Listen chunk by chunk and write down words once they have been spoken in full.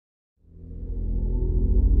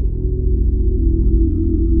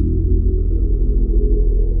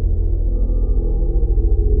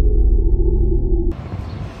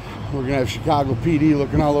have Chicago PD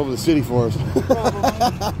looking all over the city for us.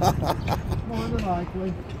 Probably. More than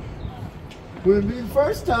likely. Wouldn't be the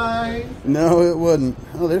first time. No, it wouldn't.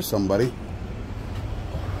 Oh, there's somebody.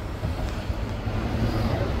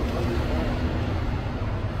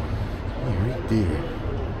 Oh, right there.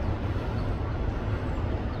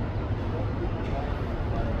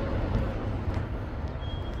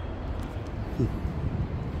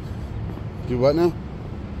 Do what now?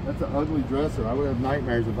 That's an ugly dresser. I would have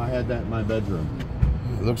nightmares if I had that in my bedroom.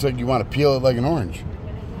 It looks like you want to peel it like an orange.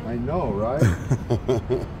 I know, right?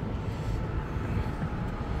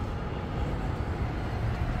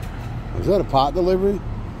 Is that a pot delivery?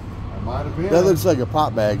 It might have been. That looks like a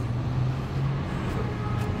pot bag.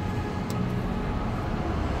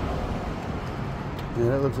 Yeah,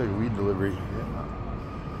 that looks like a weed delivery.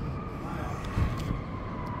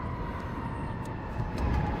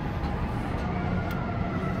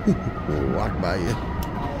 We'll walk by you.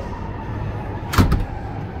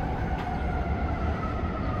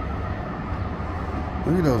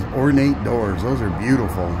 Look at those ornate doors. Those are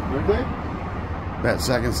beautiful. Would they? That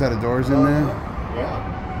second set of doors in there. Yeah.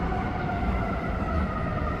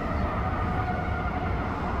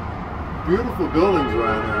 Beautiful buildings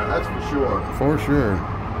around there, that's for sure. For sure.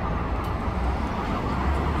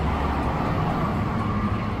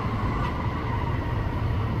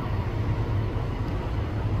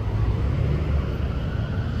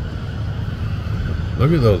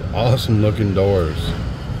 Look at those awesome looking doors.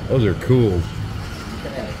 Those are cool.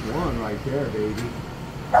 That's one right there, baby.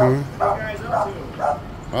 Huh? What are you guys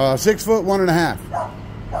up to? 6 foot 1.5.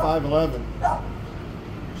 5'11".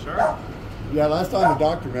 Sure. Yeah, last time the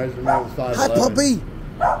doctor measured me, it was 5'11". Hi, puppy.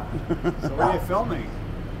 So what are you filming?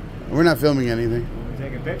 We're not filming anything. We're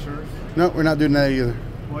taking pictures. No, we're not doing that either.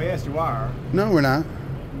 Well, yes, you are. No, we're not.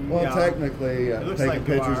 Well, Yeah. technically, It looks taking like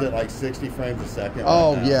you pictures are. at like 60 frames a second.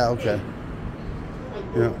 Oh, right now. yeah, okay.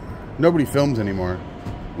 Yeah. Nobody films anymore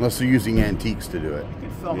unless they're using antiques to do it. You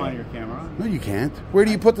can film on your camera. No, you can't. Where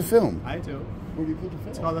do you put the film? I do. Where do you put the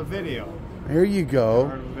It's film? called a video. There you go.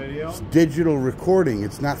 Heard of a video? It's digital recording.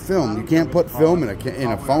 It's not film. You can't put film in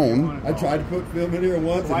a phone. I tried to put film in here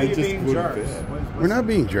once Why are and you it just being wouldn't jerks? fit. We're not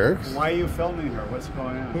being jerks. Why are you filming her? What's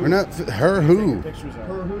going on? We're not. Her who? Pictures of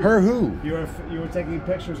Her who? Her who? You were taking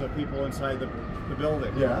pictures of people inside the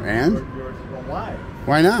building. Yeah. And? Well, why?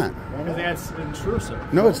 Why not? Because that's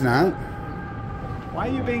intrusive. No, it's not. Why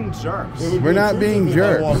are you being jerks? It would We're be not intrusive being if I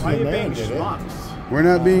jerks. walked Why are in you there being and did it. schmucks? We're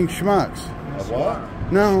not being schmucks. A Yes, you what? are.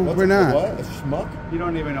 No, What's we're a not. what? A schmuck? You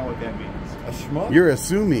don't even know what that means. A schmuck? You're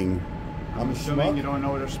assuming. I'm a Assuming you schmuck? don't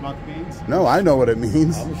know what a schmuck means? No, I know what it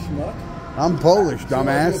means. I'm a schmuck? I'm Polish, I be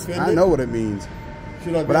dumbass. I offended? know what it means.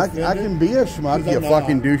 Should I be But I offended? can be a schmuck, Because you I'm not.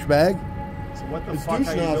 fucking douchebag. So what the It's fuck douche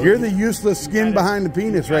are you nozzle. doing? You're the useless You skin got a- behind the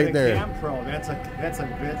penis you got right a there. Cam Pro. That's a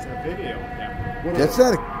video camera. What That's is-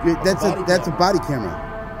 not a that's a body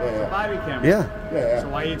camera. Yeah. Body camera. Yeah. Yeah. So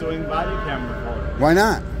why are you doing body camera recording? Why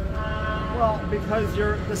not? Well, because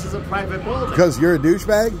this is a private building. Because you're a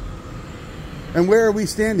douchebag? And where are we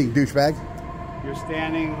standing, douchebag? You're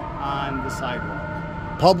standing on the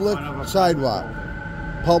sidewalk. Public Front of a sidewalk. private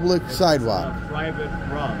building. Public It's sidewalk. a private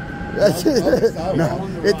rug. That's Public it. sidewalk.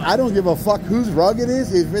 No, I don't give a fuck whose rug it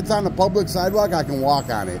is. If it's on a public sidewalk, I can walk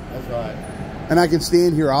on it. That's right. And I can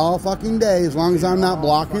stand here all fucking day as long as I'm not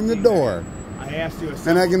blocking the door. I asked you a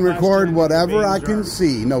And I can simple record question, whatever you're I being can jerk.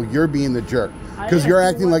 see. No, you're being the jerk. I Because asked you're you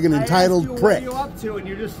acting what- like an I asked entitled you, prick. What are you up to? And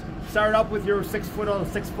you just start up with your 6'1",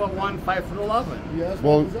 5'11". Yes,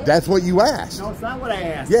 Well, what was that? that's what you asked. No, it's not what I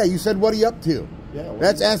asked. Yeah, you said, what are you up to? Yeah, what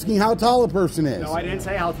That's is it? asking how tall a person is. No, I didn't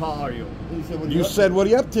say how tall are you. You said, what You up to? said, what are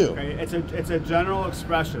you up to? Okay, it's a general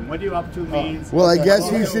expression. What are you up to means. Well, I Okay, guess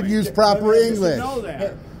well, you wait, should wait. use Let me proper just English. know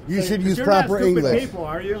that. You should use You're proper not stupid English. people,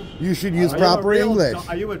 are you? You should use Are you a proper real English.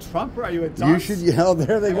 Are you a Trump or are you a dunce? You should yell.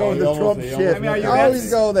 There they go Oh, with you the almost- Trump you shit. almost I mean, are you They that- always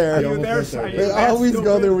go Are there. you almost there? went there. Are you They that always go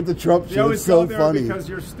stupid? there with the Trump You shit. always It's so go there funny. because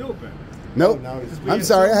you're stupid. Nope. Oh, now he's- We I'm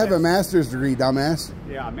sorry. I have a assume master's degree, dumbass.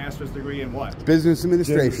 Yeah, a master's degree in what? Business Gender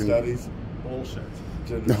administration. studies. Bullshit.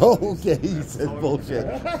 Gender Oh, studies. okay. You said bullshit.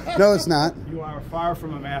 No, it's not. You are far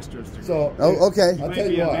from a master's degree. So, Oh, okay. you I'll may tell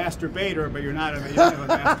be you a what. masturbator, but you don't have a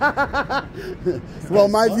master's. Well,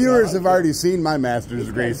 my funny, viewers I have like already seen my master's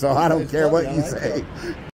degree, so I don't It's care what funny, you I like say.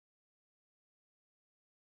 that.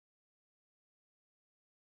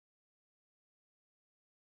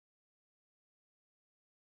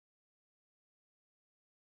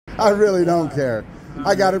 I really don't care.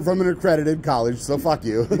 I got it from an accredited college, so fuck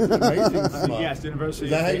you. Amazing schmuck. Yes, University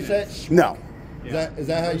Is that of how you say it? Phoenix. No. Is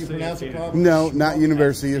that how you University pronounce of it Phoenix. properly? No, not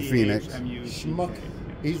University of Phoenix. Schmuck.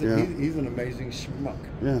 He's Yeah. he's an amazing schmuck.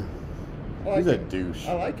 Yeah. I like He's a him. douche.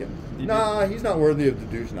 I like him. You Nah, he's not worthy of the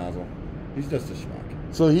douche nozzle. He's just a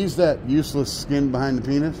schmuck. So he's that useless skin behind the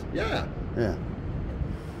penis? Yeah. Yeah.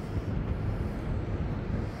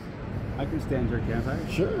 I can stand here, can't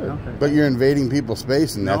I? Sure. Okay. But you're invading people's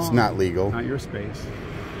space, and that's No, not legal. Not your space.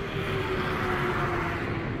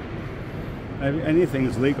 Anything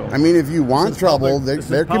is legal. I mean, if you want trouble,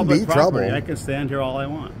 there can be trouble. I can stand here all I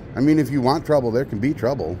want. I mean, if you want trouble, there can be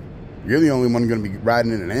trouble. You're the only one going to be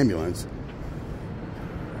riding in an ambulance.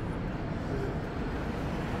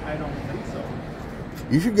 I don't think so.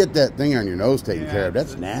 You should get that thing on your nose taken care of.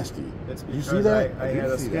 That's nasty. It's Did you because see that? I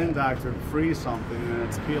had a skin doctor freeze something and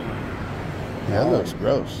it's peeling. Yeah, that looks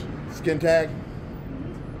gross. Skin tag.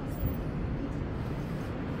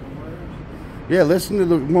 Yeah, listen to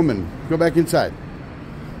the woman. Go back inside.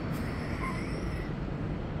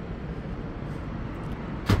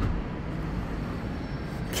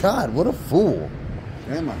 God, what a fool.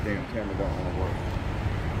 And my damn camera don't want to work.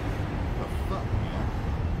 What the fuck, man?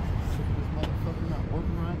 This motherfucker not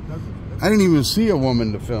working right, does it? I didn't even see a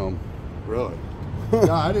woman to film. Really?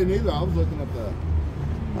 No, I didn't either. I was looking at the...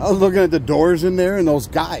 I was looking at the doors in there and those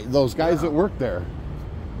guys that work there.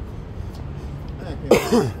 Damn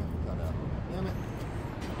it.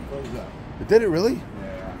 Froze up. Did it really?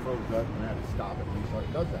 Yeah, I froze up and I had to stop it. And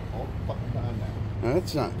it does that all the fucking time now.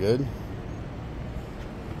 That's not good.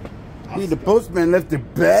 Dude, the postman left their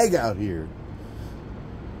bag out here.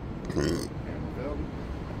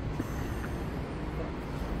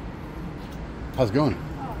 How's it going?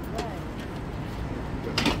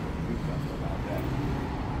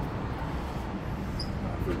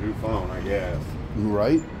 For a new phone, I guess.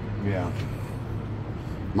 Right? Yeah.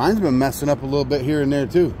 Mine's been messing up a little bit here and there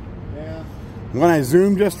too. Yeah. When I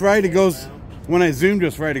zoom just right, it goes. When I zoom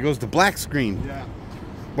just right, it goes to black screen. Yeah.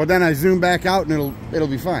 But then I zoom back out and it'll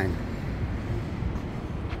be fine.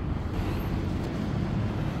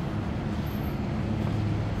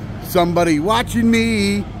 Somebody watching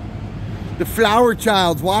me. The flower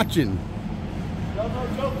child's watching. Joe,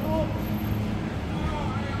 Joe Cool?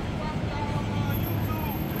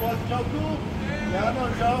 You watch Joe Cool? Yeah, I know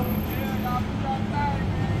Joe.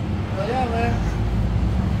 Oh, yeah, man.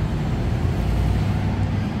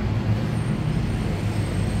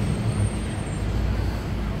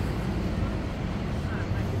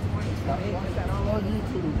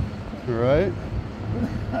 Right?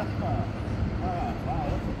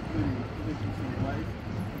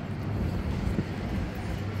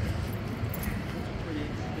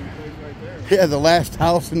 Yeah, the last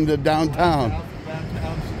house in the downtown.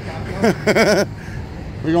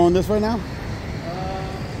 We going this way now? Yeah,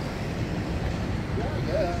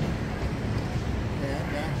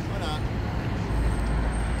 why not?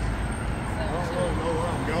 I don't really know where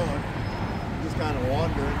I'm going. I'm just kind of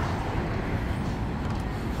wandering.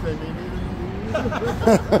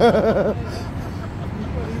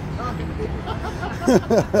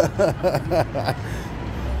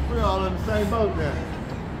 We're all in the same boat now.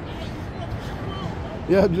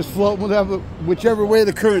 Yeah, just floating whatever, whichever way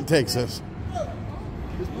the current takes us.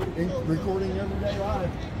 Just recording everyday life.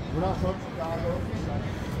 We're not from Chicago.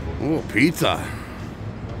 Oh, pizza.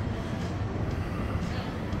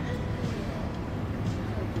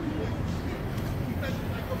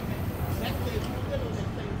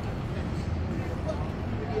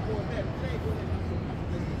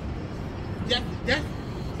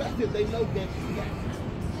 That's if they know that.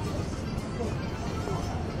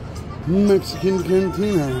 Mexican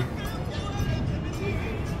cantina.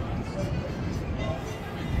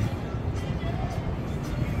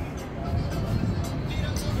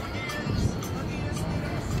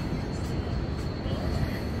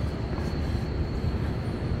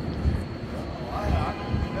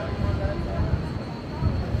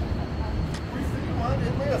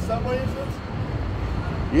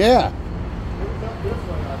 Yeah.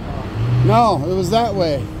 No, it was that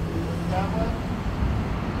way.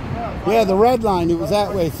 Yeah, the red line, it was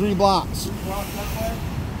that way, 3 blocks.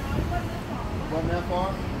 Wasn't that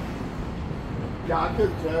far? Yeah, I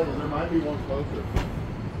couldn't tell. There might be one closer.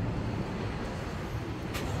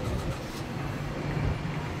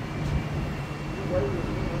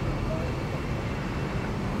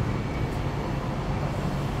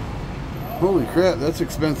 Holy crap, that's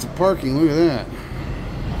expensive parking. Look at that.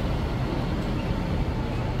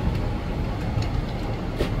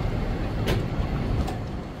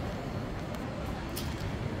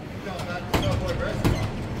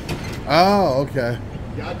 Oh, okay.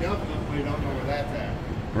 Yeah, I definitely don't know where that's at.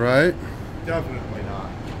 Right? Definitely not.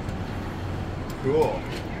 Cool.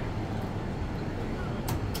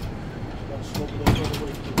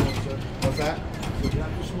 What's that? So you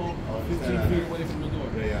have to smoke 15 feet away from the door.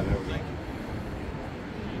 Yeah, there we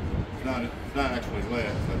go. it's not actually lit,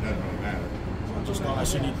 so it doesn't really matter. Just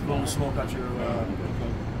unless you need to blow the smoke out your.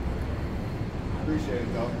 Appreciate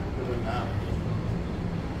it though. Good enough.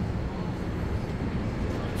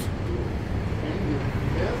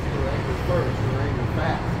 This or anger first or anger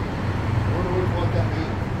fast. I wonder what that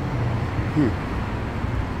means.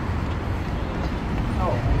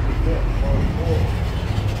 Oh, anger this or full.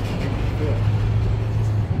 Anger this.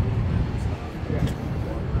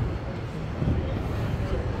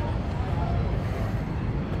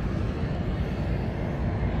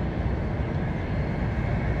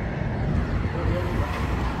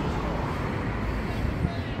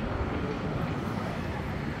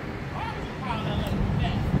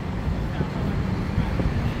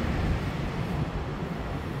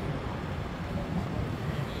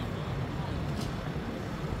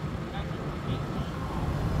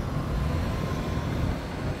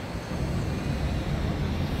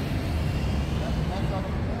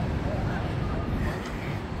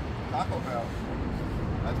 Taco Bell.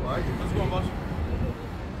 That's what I do. Let's go, boss.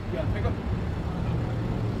 Yeah, pick up.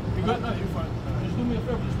 You good? No, you're fine. Just do me a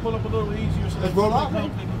favor. Just pull up a little easier. So Let's roll up. Make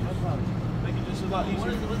it just a lot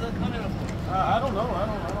easier. Where's that coming up? I don't know. I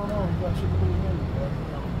don't know. That should be in.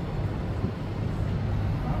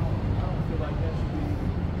 I don't feel like that should be.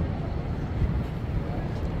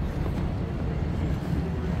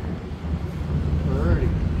 Purdy.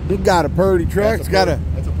 It got a purdy truck. It's got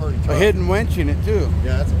That's a purdy truck. a hidden winch in it too.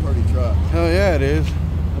 Yeah, that's a purdy truck. Hell yeah, it is.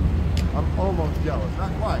 I'm almost jealous.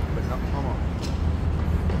 Not quite, but I'm almost.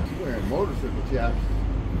 She's wearing motorcycle chaps.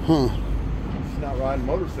 Huh. She's not riding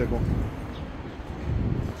motorcycle.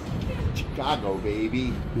 Chicago,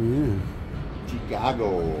 baby. Yeah.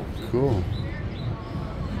 Chicago. Cool.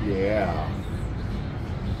 Yeah.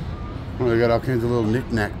 Well, they got all kinds of little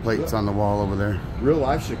knick-knack plates on the wall over there. Real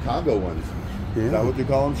life Chicago ones. Yeah. Is that what they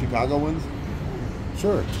call them? Chicago ones?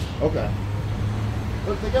 Sure. Okay.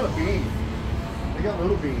 Look, they got a bean. They got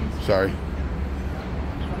little beans. Sorry. Is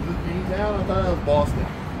this Beantown? I thought it was Boston.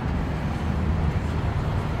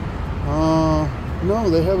 No,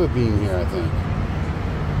 they have a bean here, I think.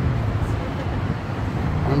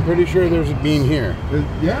 I'm pretty sure there's a bean here.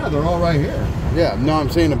 Yeah, they're all right here. Yeah, no, I'm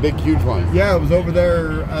saying a big, huge one. Yeah, it was over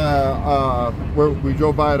there where we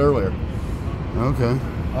drove by it earlier. Okay.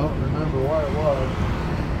 I don't remember what it was.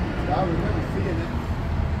 I remember seeing it.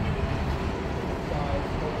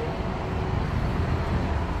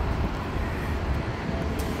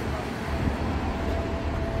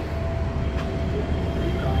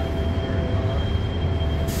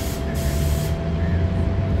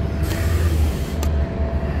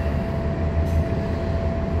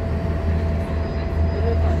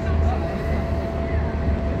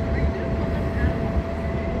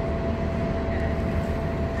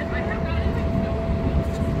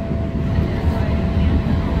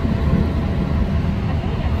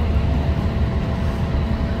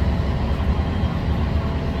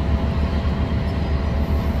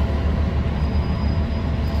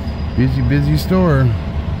 Busy store.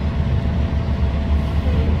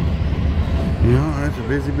 Yeah,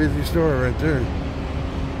 that's a busy store right there.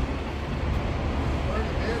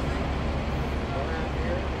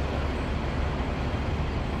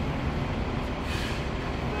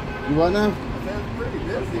 You what now? It's pretty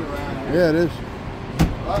busy around here. Yeah, it is. A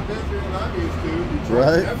lot busier than I'm used to. Detroit's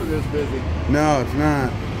Right. never this busy. No, it's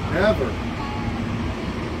not. Never.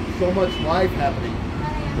 So much life happening.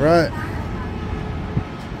 Right.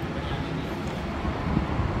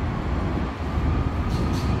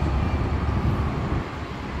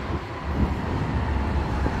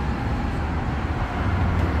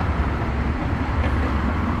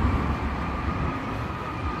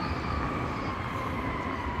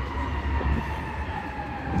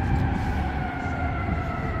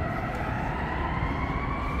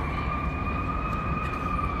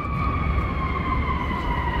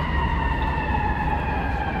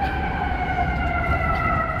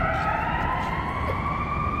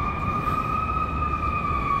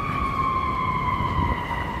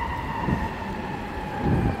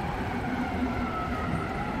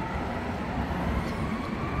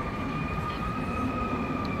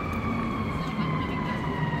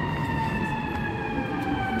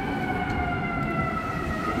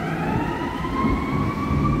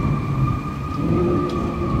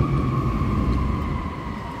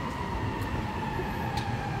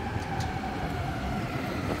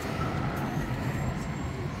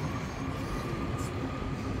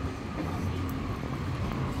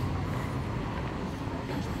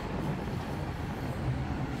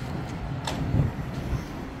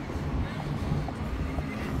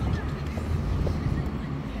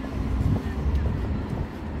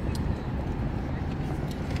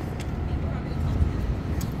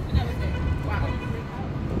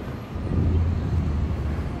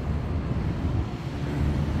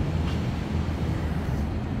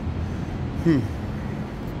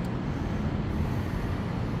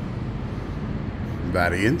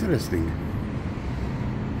 Very interesting.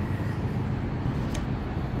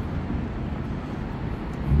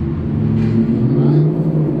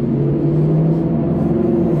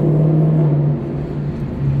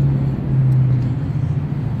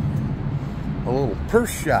 A little purse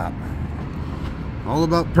shop. All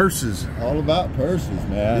about purses. All about purses,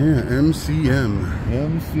 man. Yeah, MCM.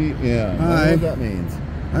 MCM. I Hi. don't know what that means.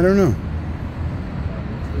 I don't know.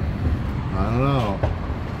 I don't know.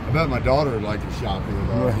 I bet my daughter would like to shop here,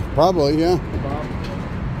 though. Probably, yeah.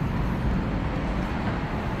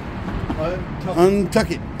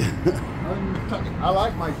 Untuck it. Untuck it. I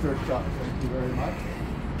like my thrift shop. Thank you very much.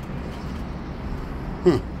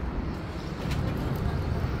 Huh.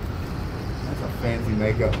 That's a fancy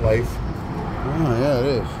makeup place. Oh, yeah, it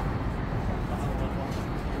is.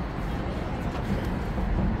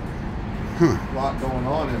 A lot going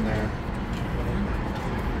on in there.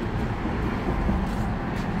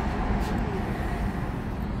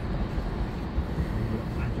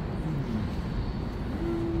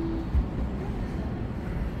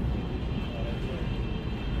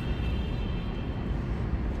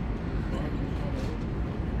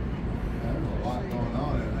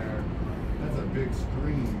 Big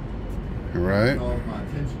screen. Right. All of my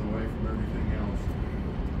attention away from everything else.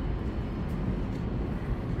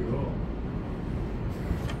 Cool.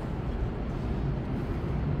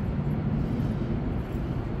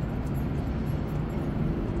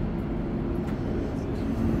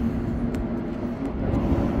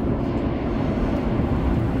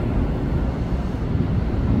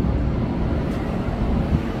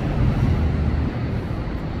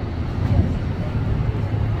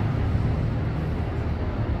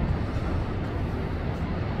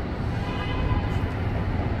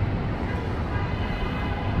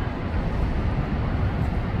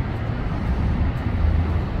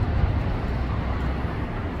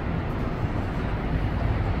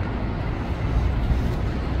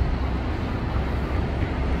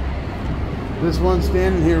 This one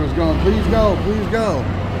standing here was going, please go, please go.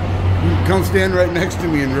 You come stand right next to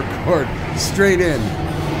me and record straight in.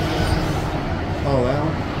 Oh, that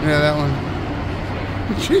one? Yeah, that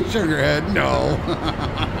one. She shook her head, no.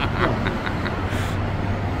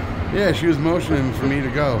 Yeah, she was motioning for me to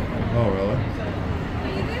go. Oh, really? Are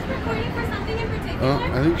you guys recording for something in particular? Oh,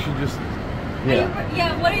 I think she just...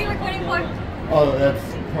 Yeah, what are you recording for? Oh, that's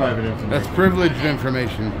private information. That's privileged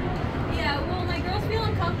information. Yeah, well, my girls feel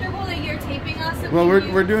uncomfortable that you're taping us. So Well,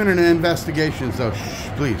 can we're doing an investigation, so shh,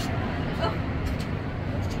 please. Oh.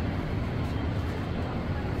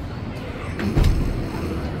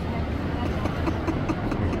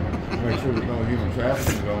 Make sure there's no human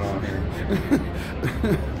trafficking going on here.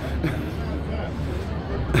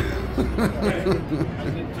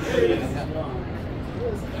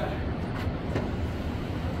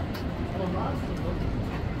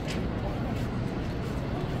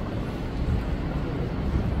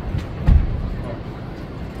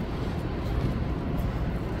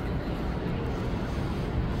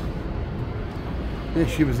 Yeah,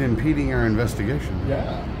 she was impeding our investigation.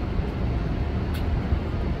 Yeah.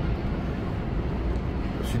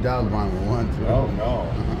 She dialed 911 too. Oh, no.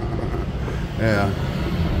 Yeah.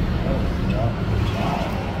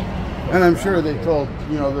 And I'm sure they told,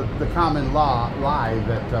 you know, the common lie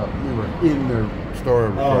that we were in their store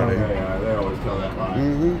recording. Oh, yeah, they always tell that lie.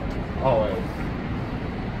 Mm-hmm. Always.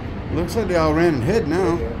 Looks like they all ran and hid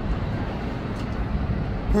now.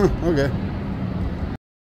 Huh, okay.